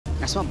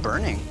I smell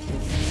burning.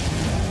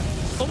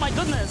 Oh my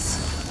goodness.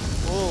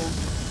 Oh,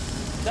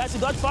 guys, we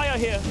got fire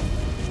here.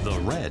 The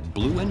red,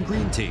 blue, and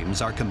green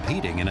teams are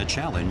competing in a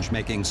challenge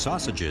making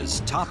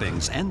sausages,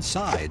 toppings, and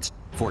sides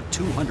for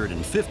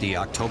 250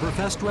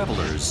 Oktoberfest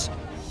revelers.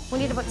 We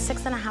need about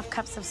 6.5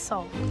 cups of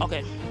salt.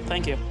 Okay,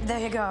 thank you. There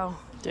you go.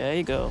 There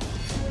you go.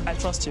 I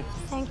trust you.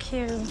 Thank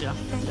you. Yeah.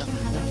 Thank you,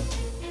 honey.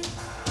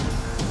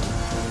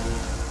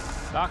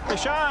 Dr.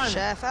 Sean.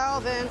 Chef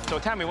Alvin. So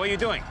tell me, what are you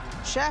doing?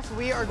 Chef,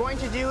 we are going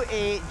to do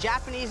a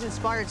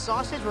Japanese-inspired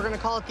sausage. We're going to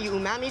call it the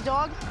Umami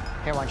dog.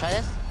 Here, want to try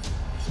this?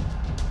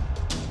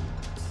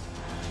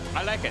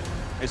 I like it.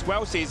 It's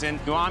well seasoned.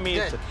 Umami,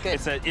 Good.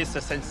 it's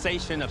a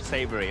sensation of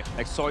savory,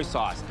 like soy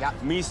sauce,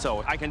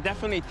 miso. I can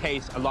definitely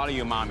taste a lot of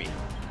umami.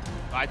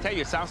 I tell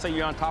you, it sounds like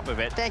you're on top of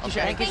it. Thank you,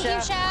 Chef. Thank you,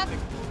 Chef.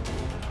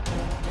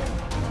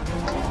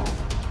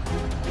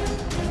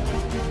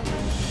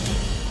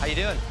 How you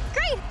doing?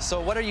 Great. So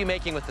what are you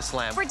making with the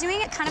slam? We're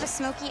doing it kind of a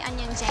smoky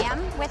onion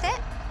jam with it.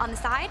 On the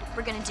side,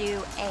 we're gonna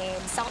do a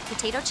salt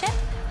potato chip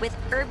with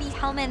herby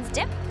Hellman's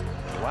dip.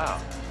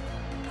 Wow.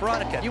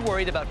 Veronica, you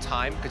worried about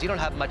time? Because you don't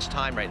have much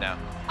time right now.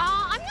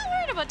 I'm not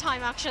worried about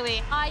time,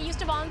 actually. I used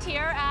to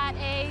volunteer at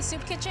a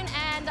soup kitchen,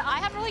 and I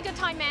have really good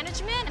time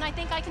management, and I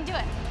think I can do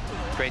it.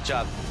 Great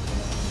job.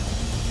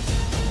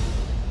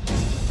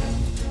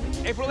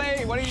 April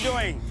A., what are you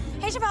doing?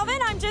 Hey, Chef Alvin,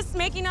 I'm just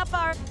making up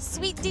our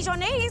sweet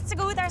Dijonnaise to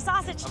go with our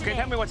sausage today. Okay,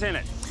 tell me what's in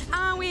it.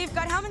 We've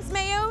got Hellman's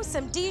mayo,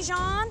 some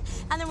Dijon,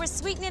 and then we're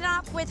sweetening it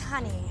up with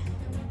honey.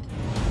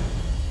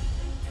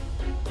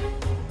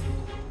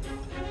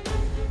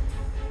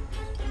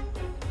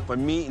 For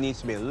me, it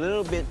needs to be a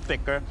little bit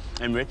thicker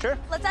and richer.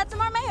 Let's add some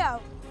more mayo.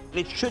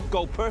 It should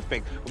go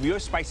perfect with your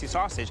spicy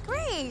sausage.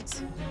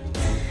 Great.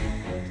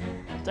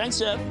 Thanks,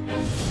 Chef.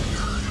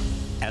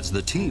 As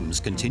the teams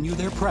continue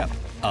their prep,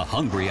 a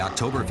hungry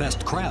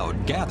Oktoberfest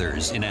crowd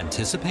gathers in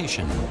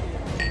anticipation.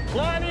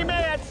 20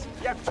 minutes!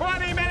 You have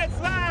 20 minutes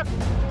left!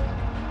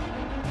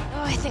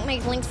 Oh, I think my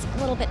link's a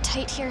little bit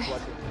tight here.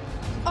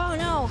 Oh,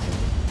 no.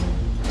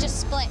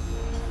 Just split.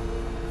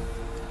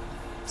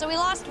 So we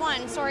lost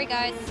one. Sorry,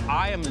 guys.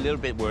 I am a little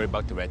bit worried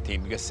about the red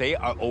team because they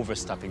are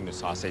overstuffing the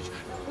sausage.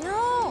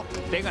 No.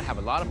 They're gonna have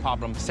a lot of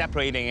problems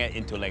separating it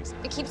into links.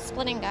 It keeps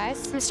splitting,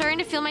 guys. I'm starting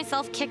to feel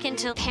myself kick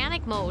into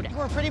panic mode.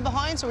 We're pretty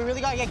behind, so we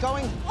really got to get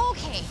going.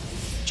 Okay.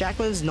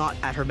 Jacqueline's not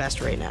at her best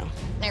right now.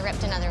 I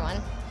ripped another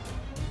one.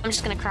 I'm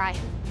just gonna cry.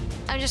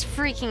 I'm just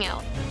freaking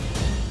out.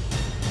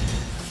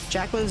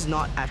 Jacqueline's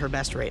not at her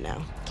best right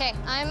now. Okay,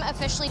 I'm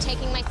officially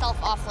taking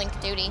myself off link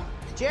duty.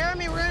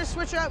 Jeremy, we're gonna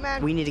switch it out,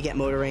 man. We need to get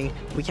motoring.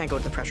 We can't go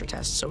to the pressure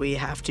test, so we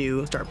have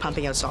to start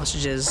pumping out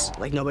sausages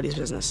like nobody's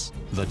business.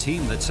 The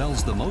team that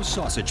sells the most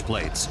sausage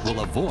plates will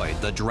avoid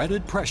the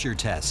dreaded pressure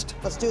test.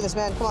 Let's do this,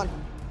 man. Come on.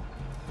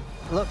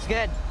 Looks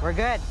good. We're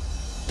good.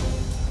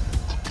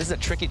 This is a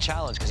tricky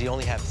challenge because you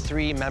only have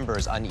 3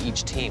 members on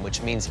each team,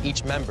 which means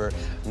each member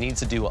needs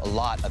to do a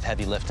lot of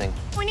heavy lifting.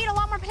 We need a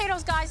lot more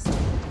potatoes, guys.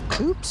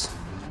 Oops.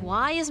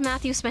 Why is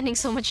Matthew spending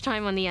so much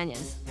time on the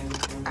onions?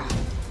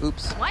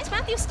 Oops. Why is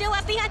Matthew still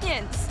at the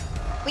onions?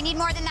 We need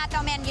more than that,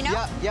 though, man, you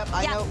know? Yep,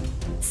 I know.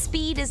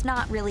 Speed is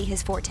not really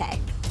his forte.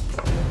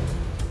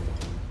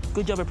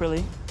 Good job, April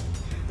A.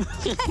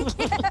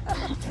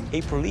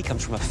 April Lee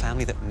comes from a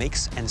family that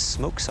makes and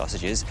smokes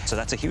sausages, so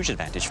that's a huge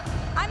advantage.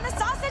 I'm the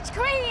sausage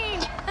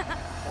queen.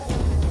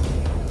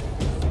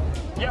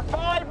 You have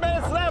 5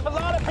 minutes left. A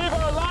lot of people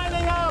are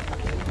lining up.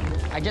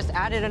 I just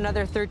added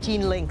another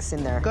 13 links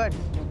in there. Good.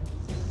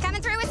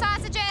 Coming through with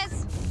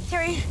sausages.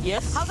 Terry,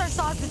 Yes? how's our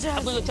sausages?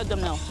 I'm going to check them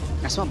now.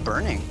 I smell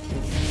burning.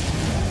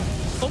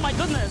 Oh my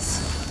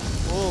goodness.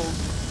 Oh.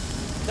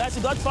 Guys,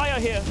 we got fire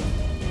here.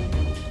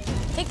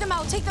 Take them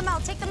out, take them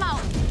out, take them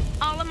out.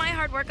 All of my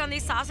hard work on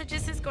these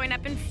sausages is going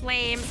up in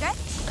flames. Good?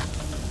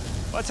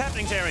 What's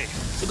happening, Terry?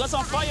 We got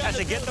some fire. As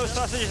they get those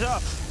sausages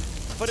up,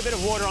 put a bit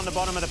of water on the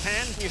bottom of the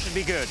pan. You should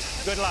be good.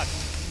 Good luck.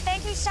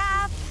 Thank you,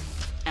 Chef.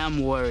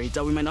 I'm worried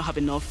that we might not have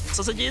enough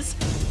sausages.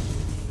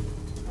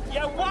 You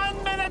have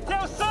 1 minute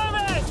till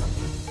service!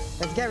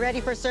 Let's get ready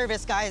for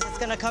service, guys. It's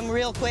gonna come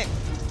real quick.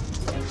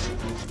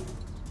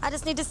 I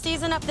just need to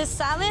season up this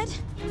salad.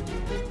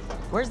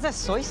 Where's the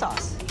soy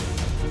sauce?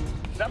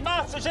 The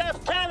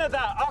MasterChef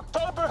Canada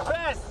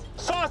Oktoberfest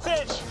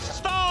sausage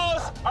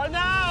stalls are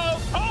now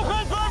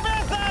open for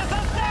business!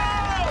 Let's go!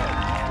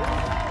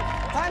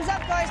 Time's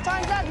up, guys.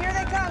 Time's up. Here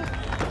they come.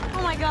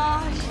 Oh my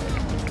gosh.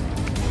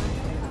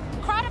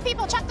 Crowd of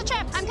people, check the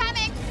chips. I'm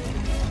coming.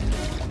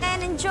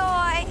 And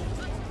enjoy.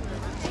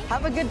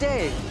 Have a good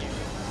day.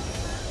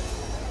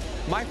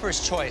 My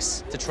first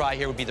choice to try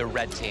here would be the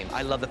red team.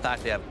 I love the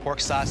fact they have pork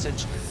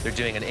sausage, they're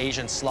doing an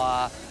Asian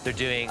slaw, they're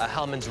doing a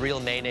Hellman's real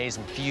mayonnaise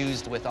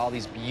infused with all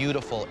these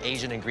beautiful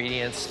Asian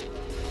ingredients.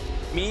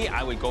 Me,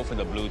 I would go for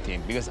the blue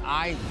team because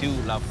I do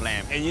love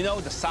lamb. And you know,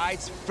 the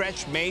sides,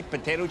 fresh-made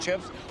potato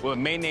chips with a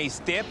mayonnaise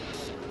dip.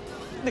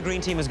 The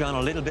green team has gone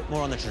a little bit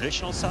more on the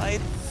traditional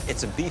side.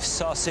 It's a beef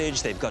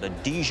sausage, they've got a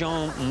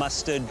Dijon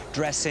mustard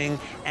dressing,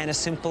 and a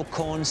simple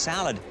corn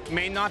salad.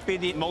 May not be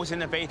the most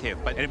innovative,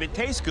 but if it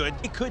tastes good,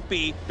 it could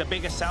be the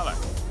biggest seller.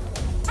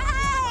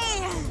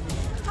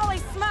 Holy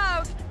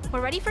smoke!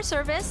 We're ready for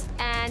service,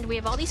 and we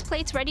have all these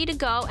plates ready to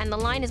go, and the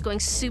line is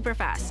going super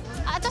fast.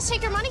 Just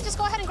take your money, just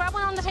go ahead and grab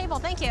one on the table.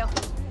 Thank you.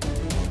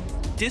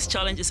 This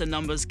challenge is a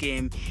numbers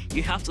game.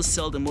 You have to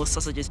sell the most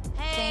sausages.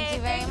 Thank you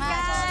very much.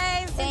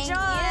 Guys, Thank enjoy.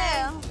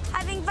 you.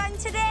 Having fun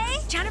today?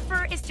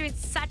 Jennifer is doing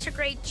such a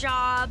great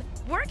job.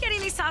 We're getting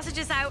these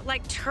sausages out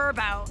like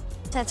turbo.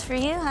 That's for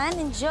you, hon.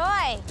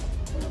 Enjoy.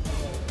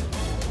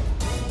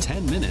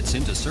 10 minutes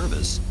into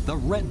service, the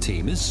red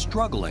team is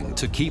struggling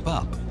to keep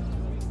up.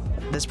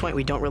 At this point,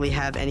 we don't really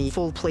have any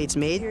full plates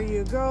made. Here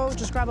you go.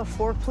 Just grab a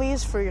fork,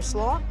 please, for your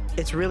slaw.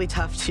 It's really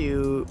tough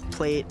to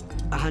plate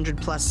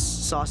 100+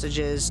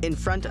 sausages in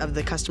front of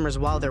the customers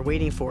while they're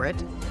waiting for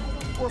it.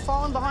 We're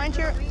falling behind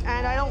here,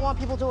 and I don't want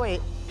people to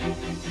wait.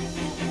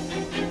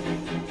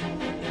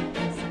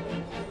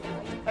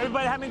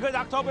 Everybody having a good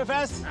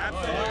Oktoberfest?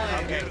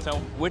 Absolutely. Okay, so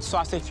which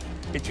sausage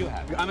did you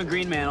have? I'm a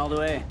green man all the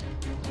way.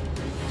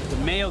 The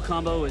mayo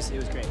combo it was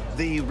great.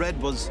 The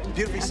red was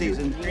beautifully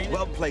seasoned,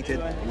 well plated,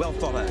 well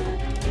thought out.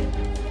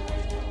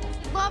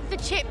 Love the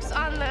chips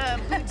on the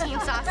poutine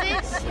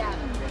sausage.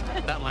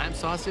 That lamb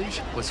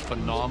sausage was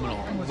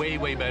phenomenal. Way,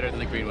 way better than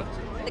the green one.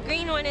 The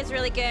green one is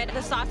really good.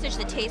 The sausage,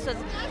 the taste was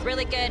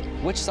really good.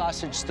 Which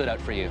sausage stood out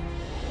for you?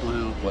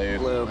 Blue.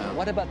 Blue.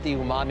 What about the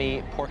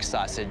Umami Pork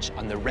Sausage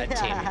on the red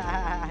team?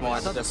 Well, I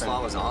thought the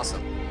slaw was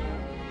awesome.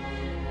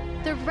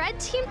 The red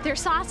team, their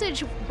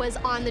sausage was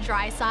on the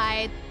dry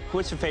side.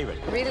 What's your favorite?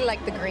 Really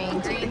like the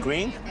green. The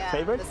green? Yeah,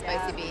 favorite? the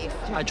spicy beef.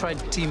 I tried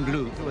Team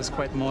Blue. It was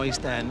quite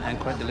moist and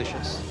quite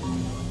delicious.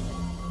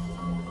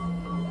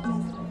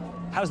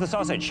 How's the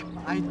sausage?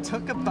 I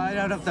took a bite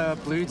out of the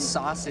blue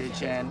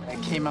sausage and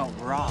it came out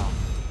raw.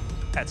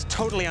 That's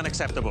totally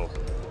unacceptable.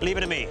 Leave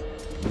it to me.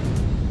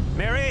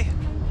 Mary,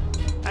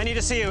 I need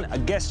to see you. A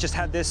guest just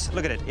had this.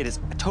 Look at it. It is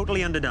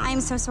totally underdone.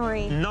 I'm so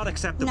sorry. Not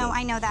acceptable. No,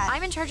 I know that.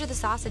 I'm in charge of the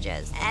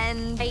sausages,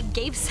 and I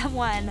gave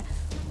someone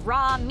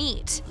raw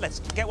meat. Let's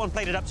get one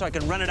plated up so I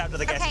can run it out to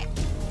the guests. Okay.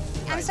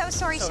 I'm so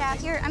sorry,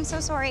 Chef. I'm so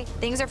sorry.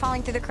 Things are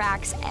falling through the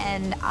cracks,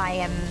 and I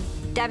am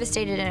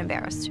devastated and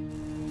embarrassed.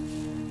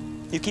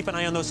 You keep an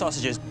eye on those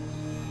sausages.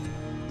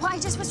 Well, I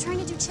just was trying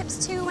to do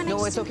chips, too, and No,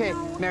 I it's just okay.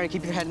 didn't know. Mary,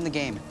 keep your head in the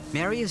game.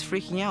 Mary is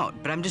freaking out,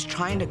 but I'm just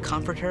trying to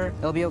comfort her.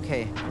 It'll be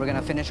okay. We're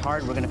gonna finish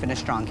hard. We're gonna finish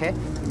strong, okay?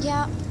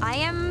 Yeah, I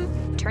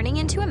am turning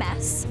into a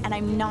mess, and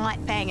I'm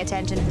not paying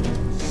attention.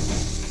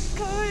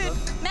 Good.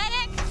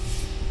 Medic!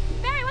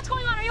 Mary, what's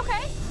going on? Are you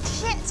okay?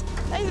 Shit!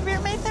 I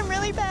made them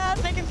really bad,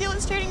 and I can feel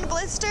it starting to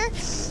blister.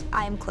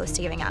 I am close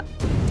to giving up.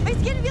 My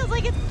skin feels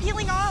like it's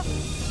peeling off.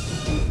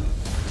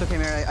 It's okay,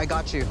 Mary. I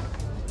got you.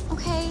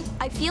 Okay.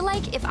 I feel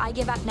like if I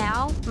give up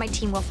now, my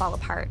team will fall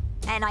apart,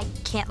 and I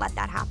can't let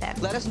that happen.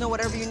 Let us know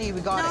whatever you need. We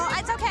got it. No,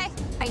 it's okay.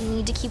 I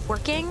need to keep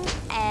working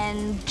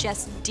and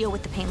just deal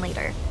with the pain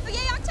later. Yay,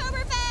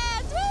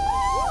 Oktoberfest!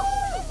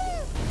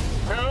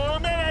 Woo! 2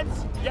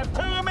 minutes! You have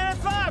 2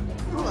 minutes left!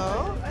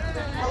 Hello.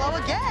 Hello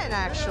again,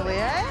 actually,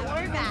 eh?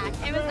 We're back.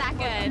 It was that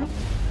good.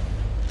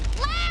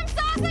 Lamb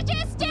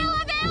sausages still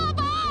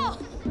available!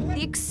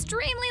 The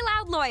extremely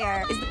loud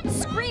lawyer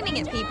is screaming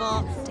at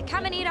people to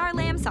come and eat our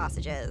lamb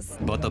sausages.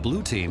 But the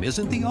blue team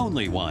isn't the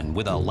only one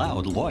with a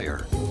loud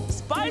lawyer.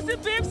 Spicy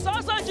beef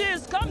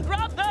sausages, come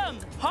grab them.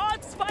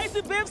 Hot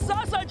spicy beef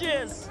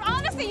sausages.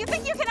 Honestly, you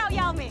think you can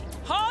out-yell me?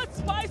 Hot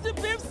spicy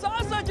beef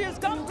sausages,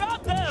 come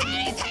grab them.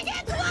 Anything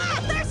is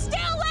left! They're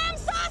still lamb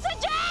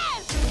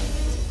sausages!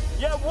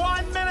 You have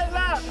 1 minute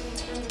left!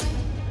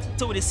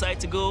 So we decide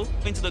to go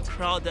into the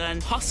crowd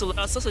and hustle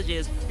our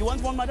sausages. You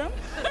want one, madam?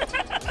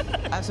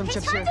 I have some He's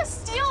chips here. trying to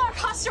steal our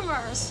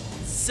customers.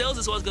 Sales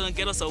is what's gonna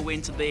get us a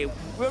win today.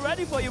 We're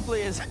ready for you,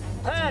 please.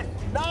 10,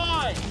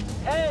 9,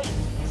 8,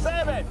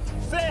 7,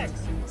 6,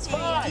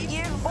 5,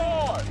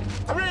 4,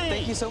 3,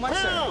 Thank you so much, 2,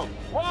 sir.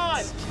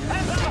 1.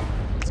 Hands up!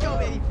 Let's go,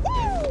 baby.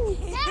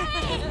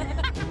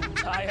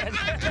 Tired.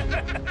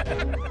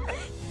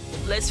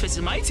 Let's face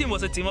it, my team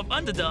was a team of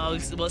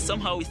underdogs, but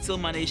somehow we still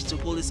managed to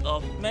pull this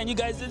off. Man, you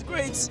guys did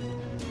great.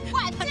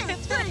 1, 2,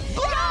 3,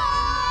 go!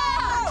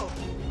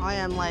 I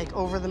am, like,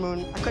 over the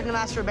moon. I couldn't have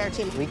asked for a better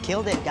team. We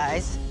killed it,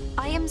 guys.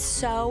 I am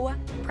so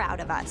proud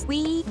of us.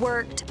 We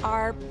worked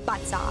our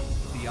butts off.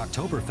 The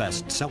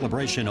Oktoberfest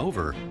celebration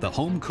over, the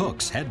home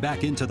cooks head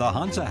back into the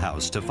Hansa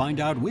house to find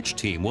out which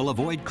team will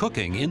avoid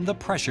cooking in the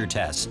pressure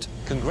test.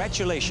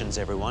 Congratulations,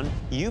 everyone.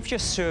 You've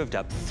just served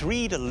up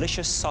 3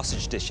 delicious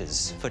sausage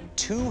dishes for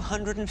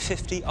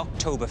 250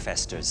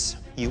 Oktoberfesters.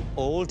 You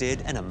all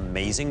did an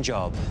amazing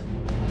job.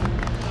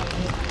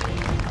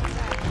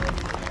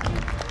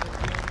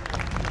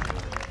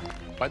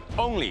 But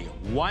only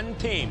one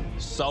team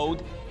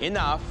sold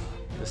enough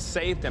to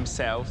save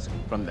themselves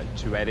from the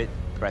dreaded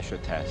pressure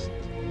test.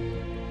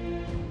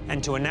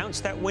 And to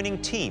announce that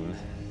winning team,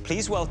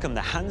 please welcome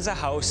the Hansa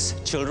House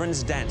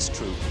Children's Dance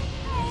Troupe.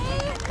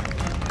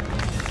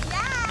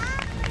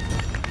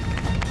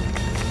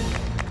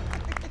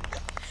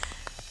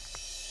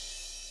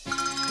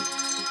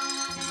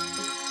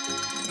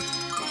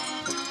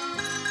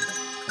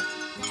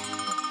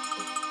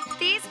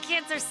 These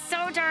kids are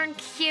so darn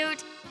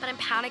cute, but I'm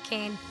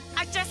panicking.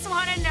 I just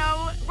want to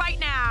know right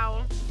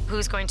now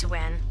who's going to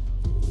win.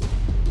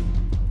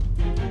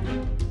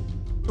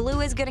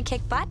 Blue is gonna kick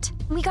butt.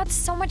 We got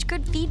so much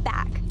good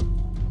feedback.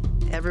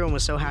 Everyone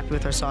was so happy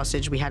with our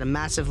sausage. We had a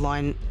massive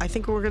line. I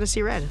think we're gonna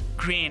see red.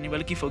 Green. We're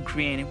looking for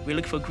green. We're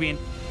looking for green.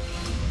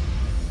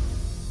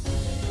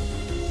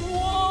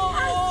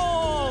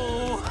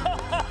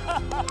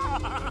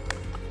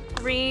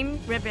 Green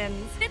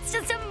ribbons. It's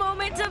just a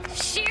moment of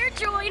sheer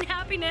joy and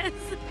happiness.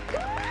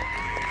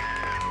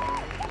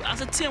 As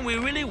a team, we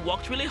really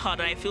worked really hard,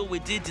 and I feel we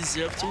did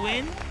deserve to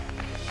win.